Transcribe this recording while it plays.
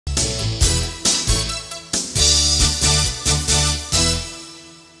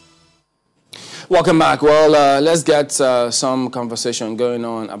Welcome back. Well, let's get some conversation going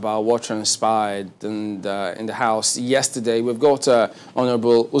on about what transpired in the House yesterday. We've got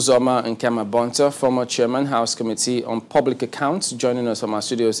Honorable Uzoma Nkem-Abonta, former Chairman, House Committee on Public Accounts, joining us from our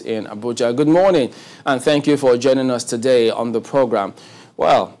studios in Abuja. Good morning, and thank you for joining us today on the program.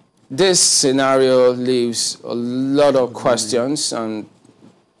 Well, this scenario leaves a lot of questions, and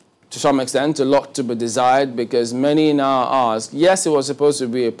to some extent, a lot to be desired, because many now ask, yes, it was supposed to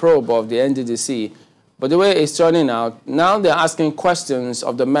be a probe of the NDDC, but the way it's turning out, now they're asking questions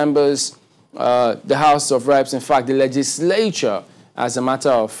of the members, the House of Reps, in fact, the legislature, as a matter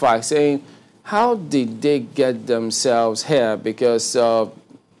of fact, saying, how did they get themselves here? Because the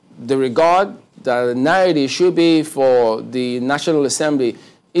regard that the narrative should be for the National Assembly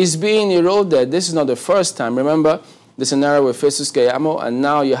is being eroded. This is not the first time. Remember the scenario with Festus Keyamo, and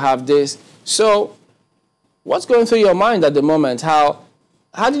now you have this. So what's going through your mind at the moment? How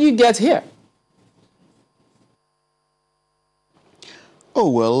did you get here? Oh,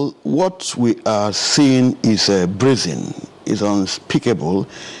 well, what we are seeing is brazen, is unspeakable.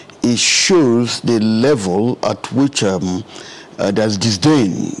 It shows the level at which there's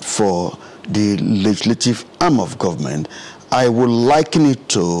disdain for the legislative arm of government. I will liken it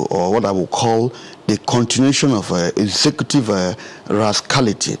to, or what I will call, the continuation of executive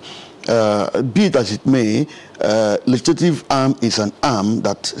rascality. Be it as it may, legislative arm is an arm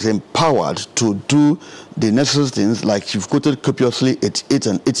that is empowered to do the necessary things, like you've quoted copiously 88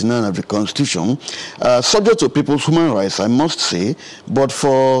 and 89 of the Constitution, subject to people's human rights, I must say, but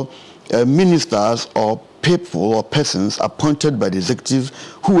for ministers or people or persons appointed by the executive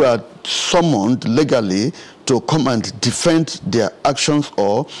who are summoned legally to come and defend their actions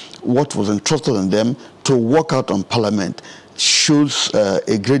or what was entrusted on them to work out on Parliament shows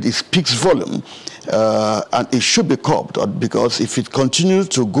it speaks volume, and it should be curbed, because if it continues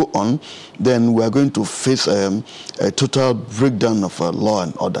to go on, then we are going to face a total breakdown of law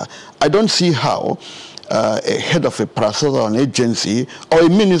and order. I don't see how a head of a parasol or an agency or a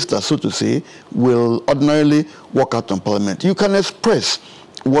minister, so to say, will ordinarily work out on Parliament. You can express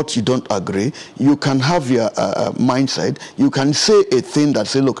what you don't agree. You can have your mindset. You can say a thing that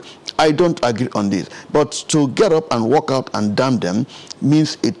say, look, I don't agree on this. But to get up and walk out and damn them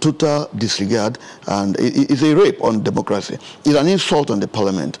means a total disregard, and it's a rape on democracy. It's an insult on the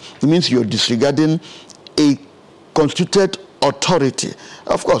Parliament. It means you're disregarding a constituted authority.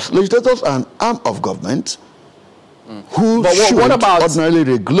 Of course, legislators are an arm of government who should ordinarily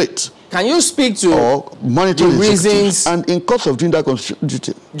regulate. Can you speak to or monitor the reasons, and in course of doing that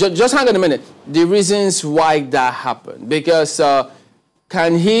constitution? Just hang on a minute. The reasons why that happened, because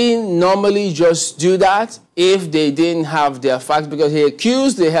can he normally just do that if they didn't have their facts? Because he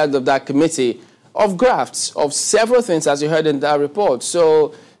accused the head of that committee of grafts, of several things, as you heard in that report.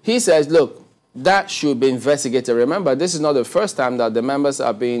 So he says, look, that should be investigated. Remember, this is not the first time that the members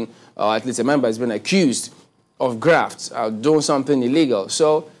are being, or at least a member has been accused of graft, doing something illegal.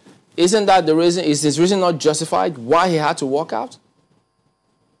 So isn't that the reason? Is this reason not justified why he had to walk out?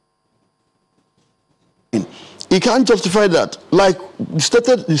 He can't justify that. Like,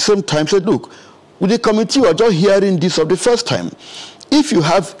 stated at the same time, said, look, with the committee, we are just hearing this for the first time. If you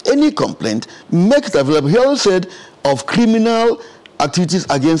have any complaint, make it available. He also said of criminal activities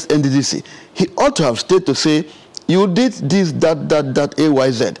against NDDC. He ought to have stated to say, you did this, that,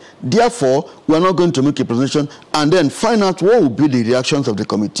 AYZ. Therefore, we are not going to make a presentation and then find out what will be the reactions of the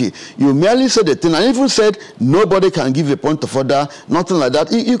committee. You merely said a thing and even said nobody can give a point of order, nothing like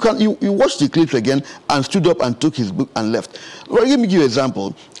that. You watched the clips again and stood up and took his book and left. Well, let me give you an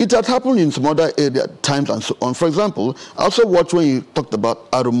example. It had happened in some other times and so on. For example, I also watched when you talked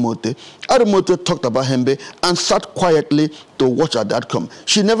about Arumote. Arumote talked about Hembe and sat quietly to watch her dad come.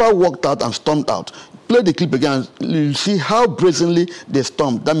 She never walked out and stormed out. Play the clip again, you see how brazenly they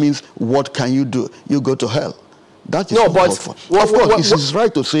stormed. That means, what can you do? You go to hell. That is no, but of course, it is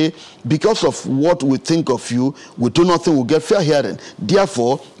right to say, because of what we think of you, we do nothing, we get fair hearing.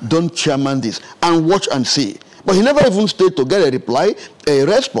 Therefore, don't chairman this and watch and see. But he never even stayed to get a reply, a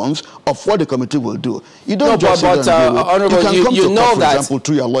response of what the committee will do. You don't just Honorable, you know that, for example,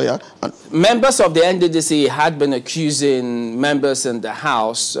 to your lawyer. Members of the NDDC had been accusing members in the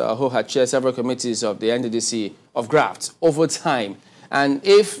House who had chaired several committees of the NDDC of graft over time. And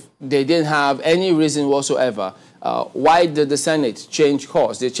if they didn't have any reason whatsoever, why did the Senate change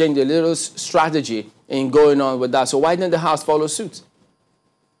course? They changed a little strategy in going on with that. So why didn't the House follow suit?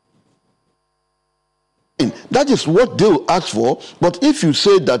 That is what they will ask for. But if you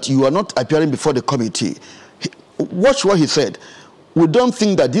say that you are not appearing before the committee, watch what he said. We don't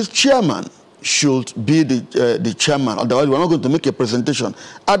think that this chairman should be the chairman. Otherwise, we're not going to make a presentation.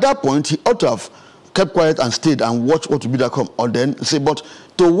 At that point, he ought to have kept quiet and stayed and watched what would be the outcome, or then say, but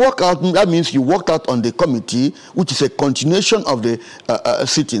to walk out, that means you walked out on the committee, which is a continuation of the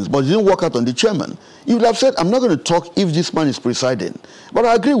sittings, but you didn't walk out on the chairman. You would have said, I'm not going to talk if this man is presiding. But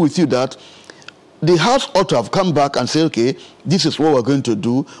I agree with you that the House ought to have come back and say, okay, this is what we're going to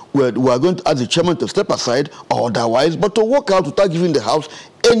do. We're going to ask the chairman to step aside or otherwise, but to walk out without giving the House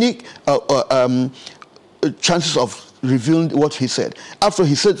any chances of revealing what he said. After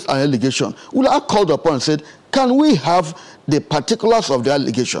he said an allegation, we are called upon and said, can we have the particulars of the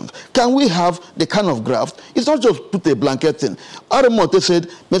allegations? Can we have the kind of graft? It's not just put a blanket thing. Aramonte said,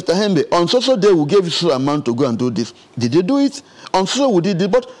 Mr. Hembe, on so day we gave you so amount to go and do this. Did they do it? On so we did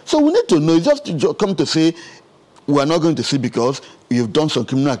it. But so we need to know. It's just to come to say we are not going to see because you've done some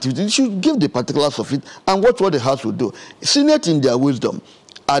criminal activity. You should give the particulars of it and watch what the House will do. Senate, in their wisdom,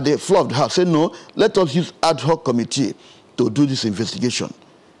 at the floor of the House, say no, let us use ad hoc committee to do this investigation.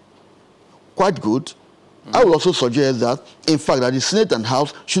 Quite good. I will also suggest that, in fact, that the Senate and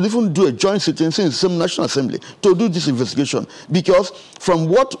House should even do a joint sitting in the same National Assembly to do this investigation. Because from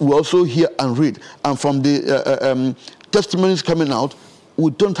what we also hear and read, and from the testimonies coming out,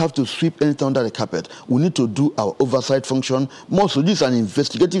 we don't have to sweep anything under the carpet. We need to do our oversight function. More so, this is an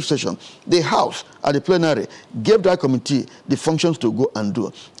investigative session. The House, at the plenary, gave that committee the functions to go and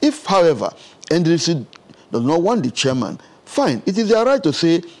do. If, however, NDDC does not want the chairman, fine. It is their right to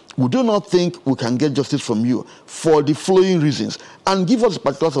say, we do not think we can get justice from you for the following reasons, and give us the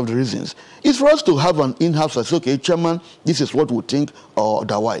particulars of the reasons. It's for us to have an in-house that says, okay, chairman, this is what we think, or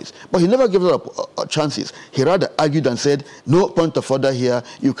otherwise. But he never gave us chances. He rather argued and said, no point of order here,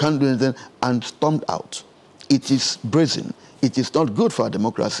 you can't do anything, and stormed out. It is brazen. It is not good for our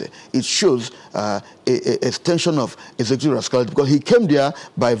democracy. It shows a extension of executive rascality, because he came there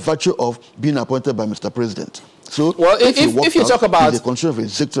by virtue of being appointed by Mr. President. So, well, if you talk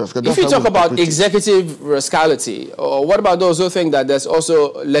about executive rascality, or what about those who think that there's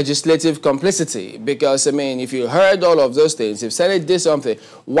also legislative complicity? Because, I mean, if you heard all of those things, if Senate did something,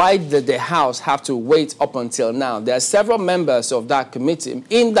 why did the House have to wait up until now? There are several members of that committee,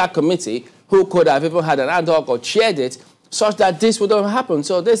 in that committee, who could have even had an ad hoc or chaired it, such that this would not happen.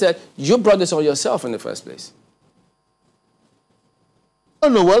 So they said, you brought this on yourself in the first place.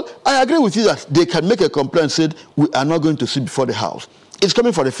 No, well, I agree with you that they can make a complaint and say, we are not going to sit before the House. It's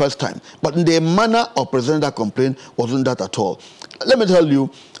coming for the first time. But the manner of presenting that complaint wasn't that at all. Let me tell you,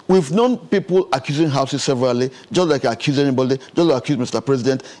 we've known people accusing houses severally, just like accuse anybody, just like accuse Mr.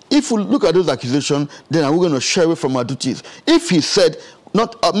 President. If we look at those accusations, then are we going to shy away from our duties? If he said,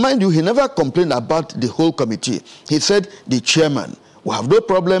 mind you, he never complained about the whole committee. He said the chairman will have no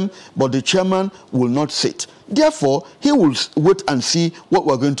problem, but the chairman will not sit. Therefore, he will wait and see what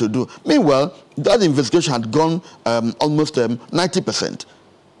we're going to do. Meanwhile, that investigation had gone almost 90%.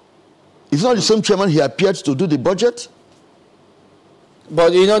 It's not the same chairman he appeared to do the budget.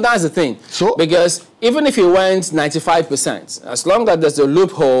 But, you know, that's the thing. So, because even if he went 95%, as long as there's a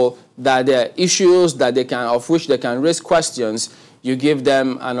loophole that there are issues that they can, of which they can raise questions, you give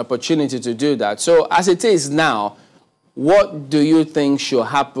them an opportunity to do that. So, as it is now, what do you think should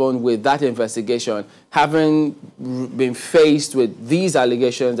happen with that investigation, having been faced with these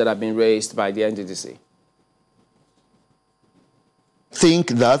allegations that have been raised by the NDDC? Think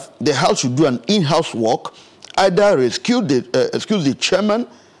that the House should do an in-house work, either excuse the chairman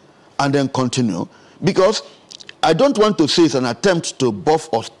and then continue, because I don't want to say it's an attempt to buff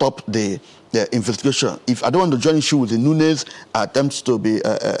or stop the investigation. If I don't want to join issue with the Nunes attempts to be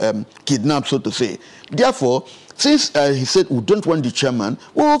kidnapped, so to say. Therefore, since he said we don't want the chairman,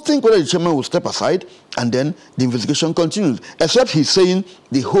 we will think whether the chairman will step aside and then the investigation continues. Except he's saying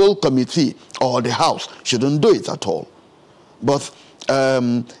the whole committee or the House shouldn't do it at all. But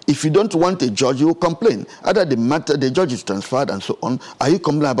if you don't want a judge, you will complain. Either the judge is transferred and so on. Are you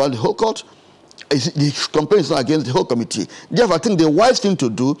complaining about the whole court? The complaint is not against the whole committee. Therefore, I think the wise thing to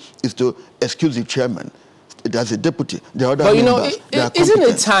do is to excuse the chairman. There's a deputy. The other members, they are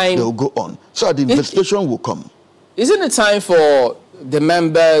competent. They will go on. So the investigation will come. Isn't it time for the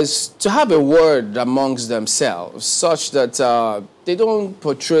members to have a word amongst themselves, such that they don't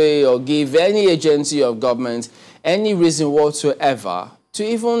portray or give any agency of government any reason whatsoever to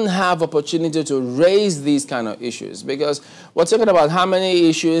even have opportunity to raise these kind of issues? Because we're talking about how many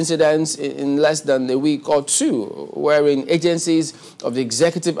issue incidents in less than a week or two, wherein agencies of the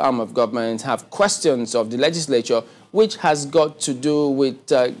executive arm of government have questions of the legislature, which has got to do with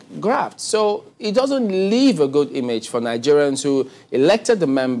graft. So it doesn't leave a good image for Nigerians who elected the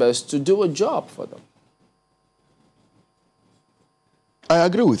members to do a job for them. I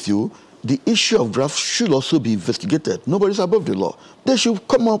agree with you. the issue of graft should also be investigated. Nobody's above the law. They should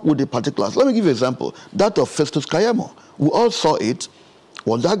come up with the particulars. Let me give you an example. That of Festus Kayamo. We all saw it.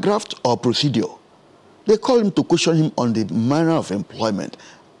 Was that graft or procedure? They called him to question him on the manner of employment.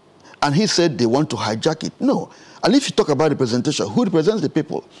 And he said they want to hijack it. No. And if you talk about representation, who represents the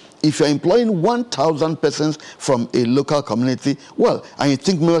people? If you're employing 1,000 persons from a local community, well, and you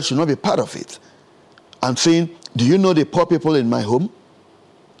think members should not be part of it, and saying, do you know the poor people in my home?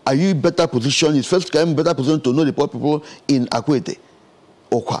 Are you better positioned? Is first time better positioned to know the poor people in Akwete?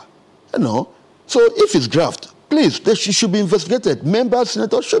 Okwa? No. So if it's graft, please, they should be investigated. Members,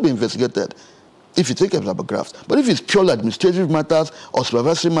 senators should be investigated if you think about graft. But if it's purely administrative matters or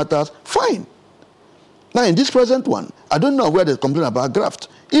supervisory matters, fine. Now, in this present one, I don't know where they complain about graft.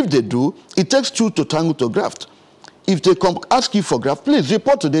 If they do, it takes two to tango to graft. If they ask you for graft, please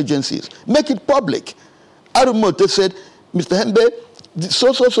report to the agencies. Make it public. Arumote said, Mr. Hembe,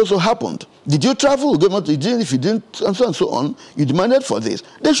 so happened. Did you travel? If you didn't, and so on, you demanded for this.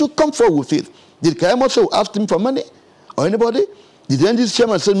 They should come forward with it. Did Kayamo say ask him for money? Or anybody? Did the NDDC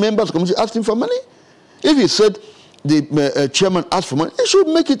chairman say members of the committee asked him for money? If he said the chairman asked for money, they should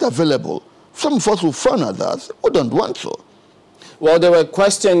make it available. Some of us will frown at that. We don't want so. Well, they were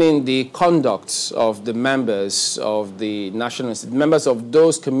questioning the conduct of the members of the members of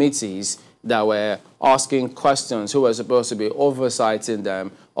those committees that were asking questions, who were supposed to be oversighting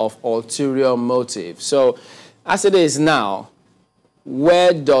them of ulterior motive. So, as it is now,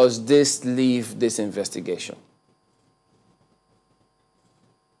 where does this leave this investigation?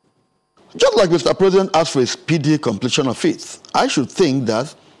 Just like Mr. President asked for a speedy completion of it, I should think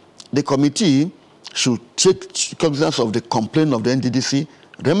that the committee should take cognizance of the complaint of the NDDC,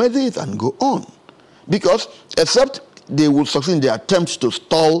 remedy it, and go on. Because except they will succeed in their attempts to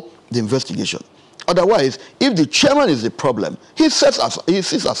stall the investigation. Otherwise, if the chairman is the problem, he sits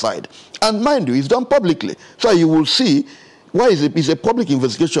aside. And mind you, it's done publicly. So you will see why it's a public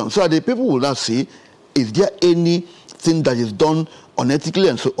investigation. So the people will not see, is there anything that is done unethically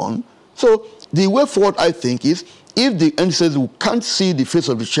and so on. So the way forward, I think, is if the NDDC says we can't see the face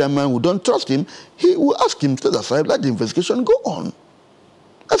of the chairman, we don't trust him, he will ask him to stay aside, let the investigation go on.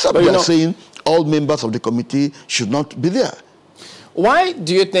 Except they are saying all members of the committee should not be there. Why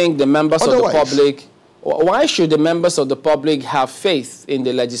do you think the members of the public, why should the members of the public have faith in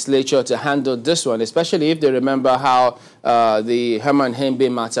the legislature to handle this one, especially if they remember how the Herman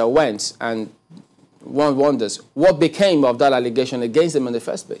Hembe matter went, and one wonders what became of that allegation against them in the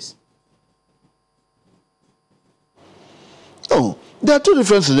first place? Oh, there are two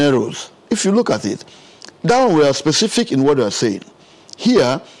different scenarios. If you look at it, that one we are specific in what we are saying.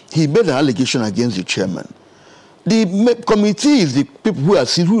 Here, he made an allegation against the chairman. The committee is the people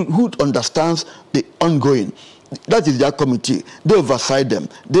who understands the ongoing. That is their committee. They oversight them.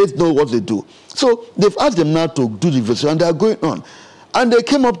 They know what they do. So they've asked them now to do the investigation, and they are going on. And they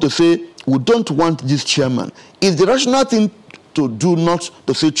came up to say, we don't want this chairman. Is the rational thing to do not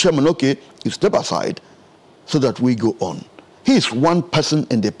to say, chairman, okay, you step aside so that we go on. He is one person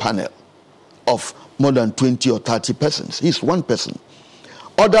in the panel of more than 20 or 30 persons. He is one person.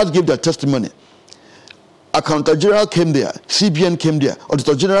 Others give their testimony. Accountant General came there, CBN came there,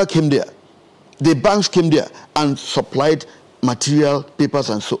 Auditor General came there, the banks came there and supplied material, papers,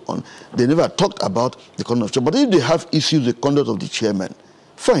 and so on. They never talked about the conduct. But if they have issues with the conduct of the chairman,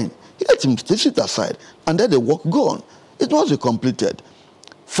 fine. Let him sit aside and let the work go on. It must be completed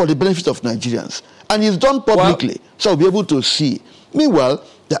for the benefit of Nigerians. And it's done publicly, so we'll be able to see. Meanwhile,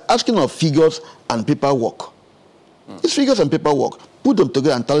 they're asking of figures and paperwork. It's figures and paperwork. Put them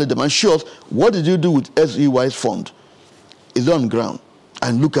together and tally them and show us what did you do with SEY's fund. It's on ground.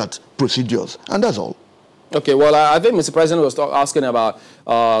 And look at procedures. And that's all. Okay, well, I think Mr. President was asking about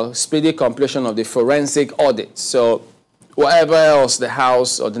speedy completion of the forensic audit. So whatever else the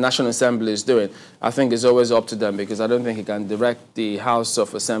House or the National Assembly is doing, I think it's always up to them, because I don't think he can direct the House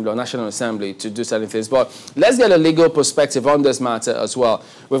of Assembly or National Assembly to do certain things. But let's get a legal perspective on this matter as well.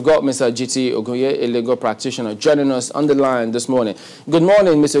 We've got Mr. Jiti Ogunye, a legal practitioner, joining us on the line this morning. Good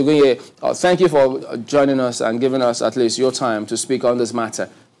morning, Mr. Ogunye. Thank you for joining us and giving us at least your time to speak on this matter.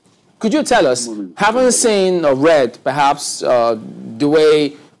 Could you tell us, having seen or read perhaps the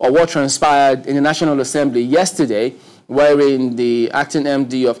way or what transpired in the National Assembly yesterday, wherein the acting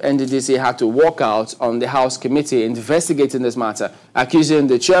MD of NDDC had to walk out on the House committee investigating this matter, accusing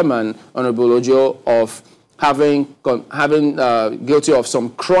the chairman, Honorable Ojo, of having guilty of some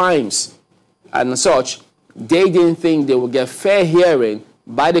crimes and such. They didn't think they would get fair hearing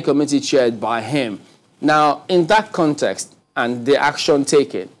by the committee chaired by him. Now, in that context and the action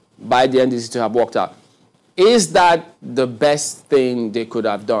taken by the NDDC to have walked out, Is that the best thing they could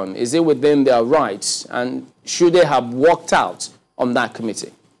have done? Is it within their rights? And should they have walked out on that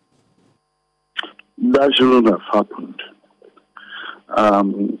committee? That shouldn't have happened.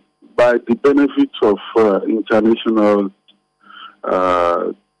 By the benefits of international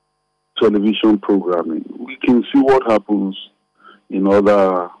television programming, we can see what happens in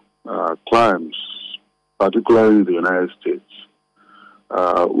other climes, particularly in the United States,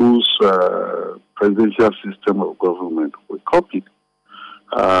 whose presidential system of government we copied.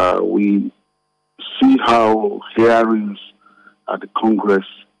 We see how hearings at the Congress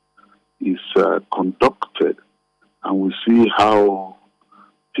is conducted, and we see how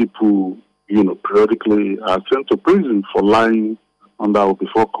people, periodically are sent to prison for lying under or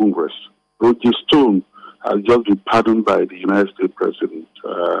before Congress. Roger Stone has just been pardoned by the United States President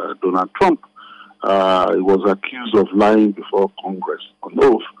Donald Trump. He was accused of lying before Congress on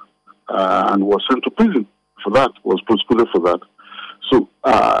oath and was sent to prison for that, was prosecuted for that. So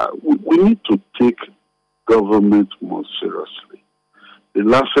we need to take government more seriously. The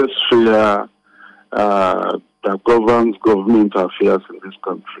laissez-faire that governs government affairs in this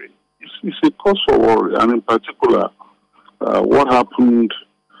country is a cause for worry, and in particular, what happened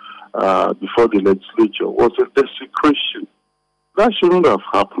before the legislature was a desecration. That shouldn't have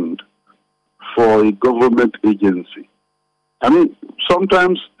happened for a government agency. I mean,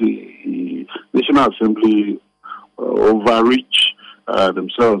 sometimes the National Assembly overreach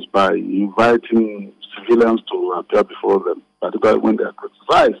themselves by inviting civilians to appear before them, particularly when they are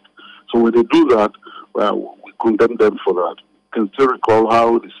criticized. So when they do that, we condemn them for that. You can still recall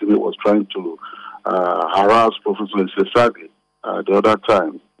how the Senate was trying to harass Professor Nsesagi the other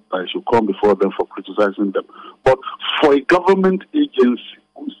time. I should come before them for criticizing them. But for a government agency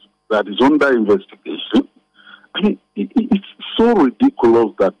that is under investigation, I mean, it's so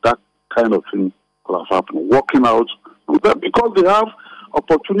ridiculous that that kind of thing could have happened. Walking out with that because they have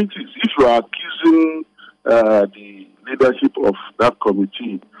opportunities. If you are accusing the leadership of that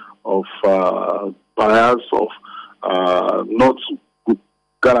committee of bias, of not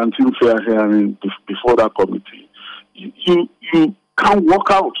guaranteeing fair hearing before that committee, you can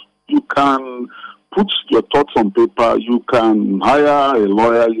walk out. You can put your thoughts on paper. You can hire a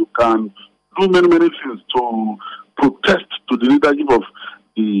lawyer. You can do many things to protest to the leadership of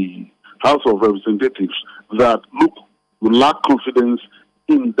the House of Representatives that, look, you lack confidence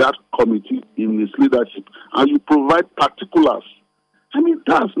in that committee, in its leadership, and you provide particulars. I mean,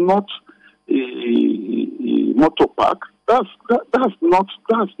 that's not a motor park. That's not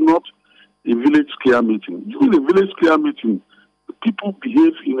a village square meeting. In a village square meeting, people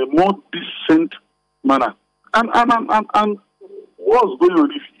behave in a more decent manner. And what's going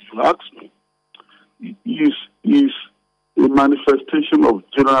on, if you ask me, is a manifestation of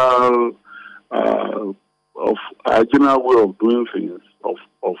general a general way of doing things,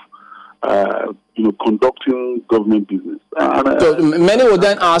 of conducting government business. So many will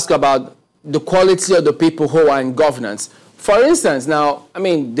then ask about the quality of the people who are in governance. For instance, now, I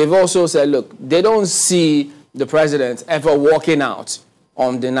mean, they've also said, look, they don't see the president ever walking out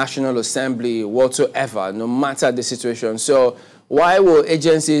on the National Assembly whatsoever, no matter the situation. So why will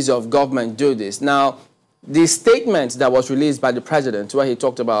agencies of government do this? Now, the statement that was released by the president, where he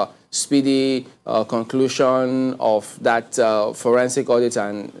talked about speedy conclusion of that forensic audit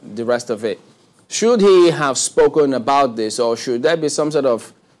and the rest of it, should he have spoken about this, or should there be some sort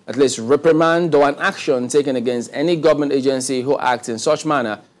of at least reprimand or an action taken against any government agency who acts in such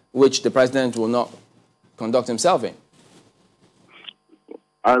manner which the president will not conduct himself in?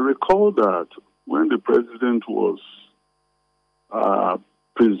 I recall that when the president was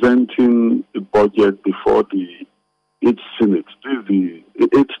presenting the budget before the 8th Senate, this is the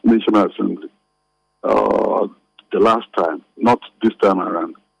 8th National Assembly, the last time, not this time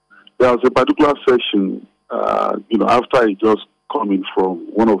around, there was a particular session, after he just coming from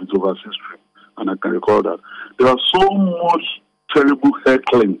one of his overseas trips, and I can recall that. There was so much terrible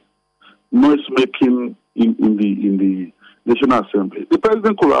heckling, noise making in the National Assembly. The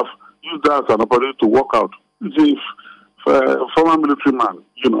president could have used that as an opportunity to walk out. If a former military man,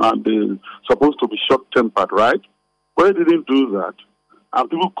 and they're supposed to be short-tempered, right? But he didn't do that. And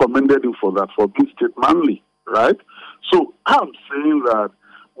people commended him for that, for being state-manly, right? So I'm saying that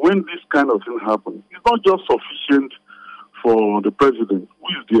when this kind of thing happens, it's not just sufficient for the president, who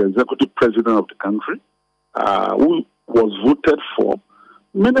is the executive president of the country, who was voted for.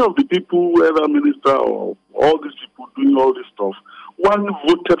 Many of the people, whether minister or all these people doing all this stuff, weren't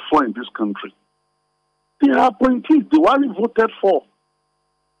voted for in this country. They are appointees, the one who voted for.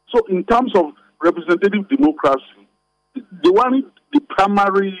 So in terms of representative democracy, the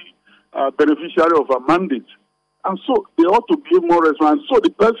primary beneficiary of a mandate. And so they ought to be more responsible. So the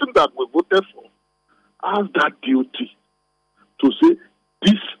person that we voted for has that duty to say,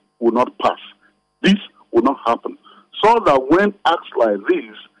 this will not pass. This will not happen. So that when acts like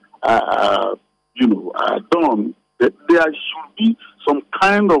this are done, that there should be some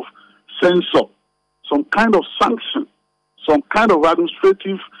kind of censor, some kind of sanction, some kind of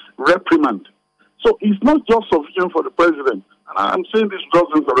administrative reprimand. So it's not just sufficient for the president. And I'm saying this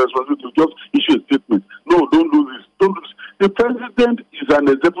doesn't the responsibility to just issue a statement. No, don't do this. Don't do this. The president is an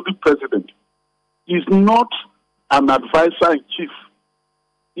executive president. He's not an advisor-in-chief.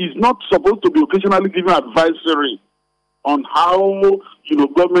 He's not supposed to be occasionally giving advisory on how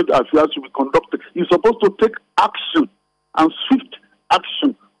government affairs should be conducted. He's supposed to take action and swift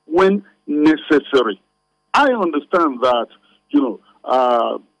action when necessary. I understand that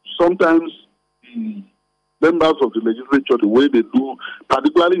sometimes the members of the legislature, the way they do,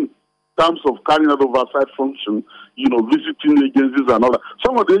 particularly in terms of carrying out oversight function, visiting agencies and all that.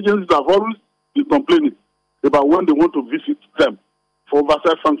 Some of the agencies have always been complaining about when they want to visit them for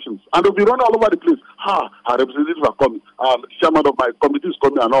oversight functions. And they'll be running all over the place. Our representatives are coming. The chairman of my committee is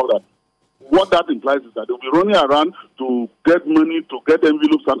coming and all that. What that implies is that they'll be running around to get money, to get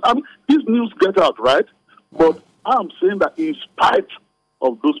envelopes. And these news get out, right? But I'm saying that in spite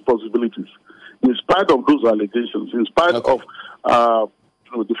of those possibilities, in spite of those allegations, in spite of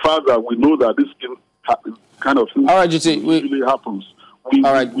the fact that we know that this kind of thing usually happens.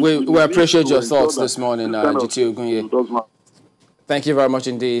 We appreciate your thoughts this morning, Jiti Ogunye. Thank you very much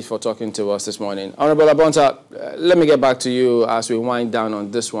indeed for talking to us this morning. Honorable Abonta, let me get back to you as we wind down on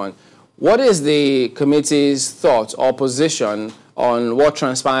this one. What is the committee's thought or position on what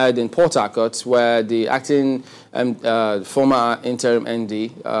transpired in Port Harcourt, where the acting former interim ND,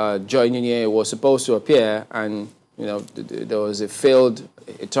 Joy Nunye, was supposed to appear, and there was a failed,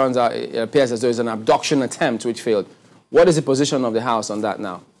 it turns out, it appears as though it's an abduction attempt which failed. What is the position of the House on that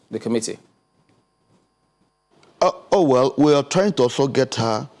now, the committee? Well, we are trying to also get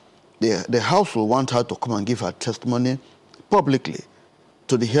her, the House will want her to come and give her testimony publicly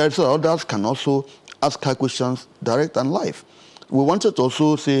to the hearing, so others can also ask her questions direct and live. We wanted to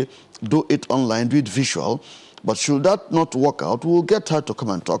also say, do it online, do it visual, but should that not work out, we'll get her to come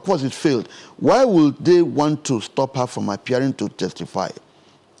and talk. Once it failed, why would they want to stop her from appearing to testify?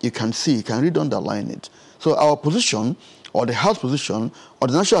 You can see, you can read, underline it. So our position, or the House position, or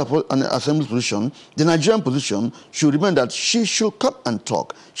the National Assembly's position, the Nigerian position should remain that she should come and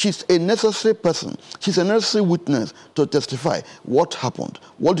talk. She's a necessary person. She's a necessary witness to testify what happened.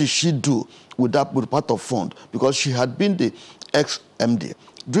 What did she do with part of fund? Because she had been the ex-MD.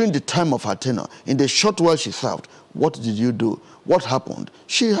 During the time of her tenure, in the short while she served, what did you do? What happened?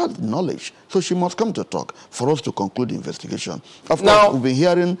 She had knowledge, so she must come to talk for us to conclude the investigation. Of course, we've been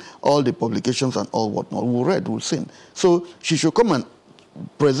hearing all the publications and all whatnot. We've read, we've seen. So she should come and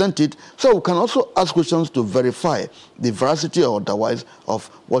present it, so we can also ask questions to verify the veracity or otherwise of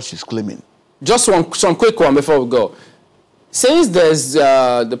what she's claiming. Just some quick one before we go. Since there's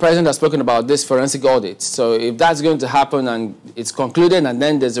the president has spoken about this forensic audit, so if that's going to happen and it's concluded and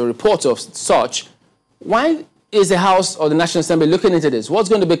then there's a report of such, why is the House or the National Assembly looking into this? What's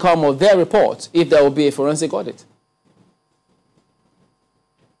going to become of their report if there will be a forensic audit?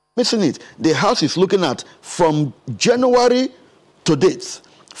 Listen it, the House is looking at from January to date.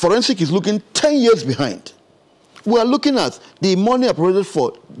 Forensic is looking 10 years behind. We are looking at the money appropriated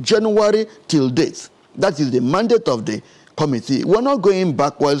for January till date. That is the mandate of the committee. We're not going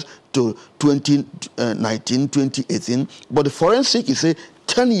backwards to 2019, 2018, but the forensic is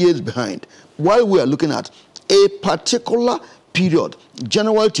 10 years behind. While we are looking at a particular period,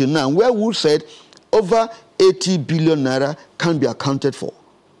 January till now, where we said over 80 billion naira can be accounted for.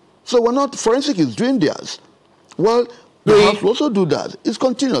 So we're not, forensic is doing theirs. Well, the House will also do that. It's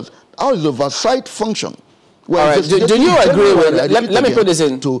continuous. How is the oversight function? All right. Do you agree with, let me put this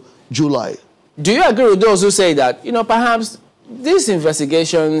in. To July. Do you agree with those who say that, perhaps these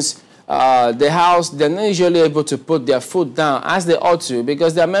investigations, the House, they're not usually able to put their foot down as they ought to,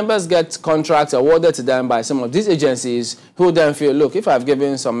 because their members get contracts awarded to them by some of these agencies who then feel, look, if I've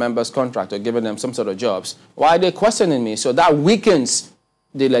given some members contract or given them some sort of jobs, why are they questioning me? So that weakens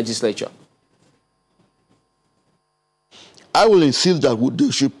the legislature. I will insist that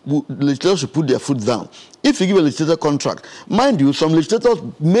legislators should put their foot down. If you give a legislator contract, mind you, some legislators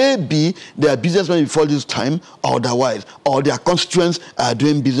may be their businessmen before this time or otherwise, or their constituents are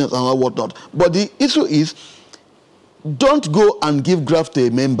doing business and all whatnot. But the issue is, don't go and give graft to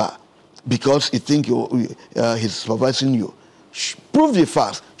a member because you think he's supervising you. Prove the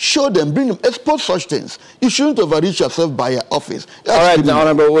facts. Show them. Bring them. Expose such things. You shouldn't overreach yourself by your office. That's all right, criminal.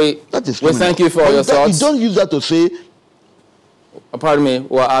 Honorable, we thank you for your thoughts. You don't use that to say. Pardon me,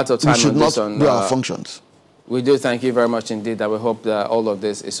 we're out of time. We should not do our functions. We do thank you very much indeed. That we hope that all of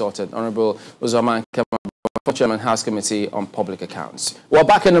this is sorted. Honorable Uzoma Nkem-Abonta, Chairman House Committee on Public Accounts. We're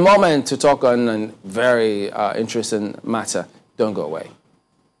back in a moment to talk on a very interesting matter. Don't go away.